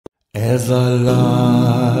As I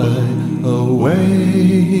lie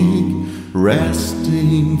awake,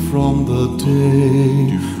 resting from the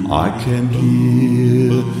day, I can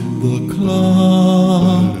hear the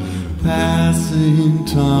clock passing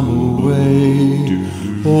time away.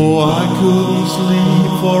 Oh, I couldn't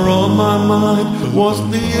sleep, for on my mind was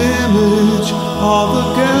the image of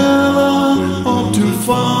the girl I hope to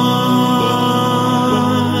find.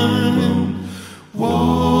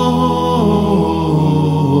 Whoa,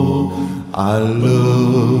 I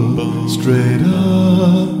look straight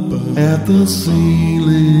up at the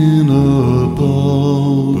ceiling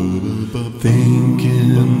above,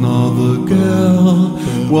 thinking of the girl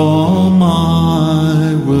whom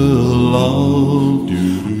I will love.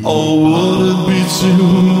 Oh, would it be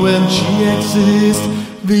soon when she exists,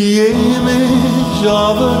 the image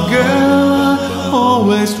of a girl I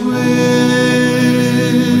always wish.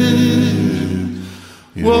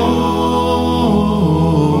 Whoa,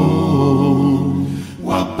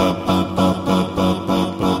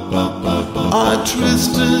 I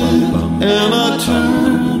twisted and I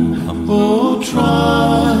turned, oh,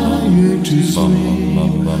 trying to sleep,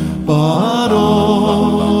 but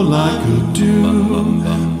all I could do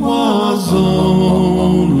was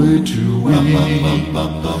only to weep,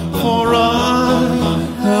 for I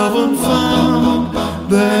haven't found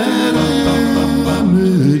that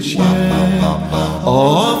image yet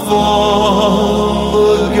of all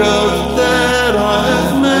the girls that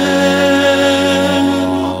I've met.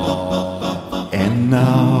 And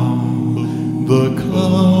now the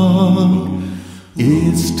clock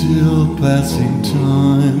is still passing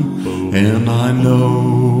time, and I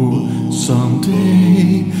know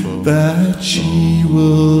someday that she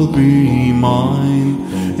will be mine,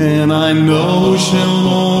 and I know she'll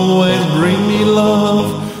always bring me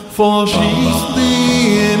love, for she's the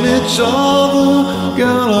image of the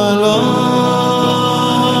girl I love.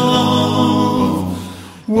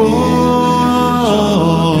 Whoa,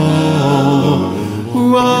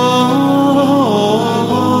 whoa,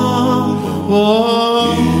 whoa.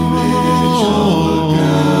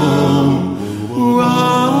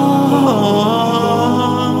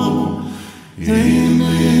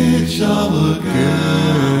 Image of a girl.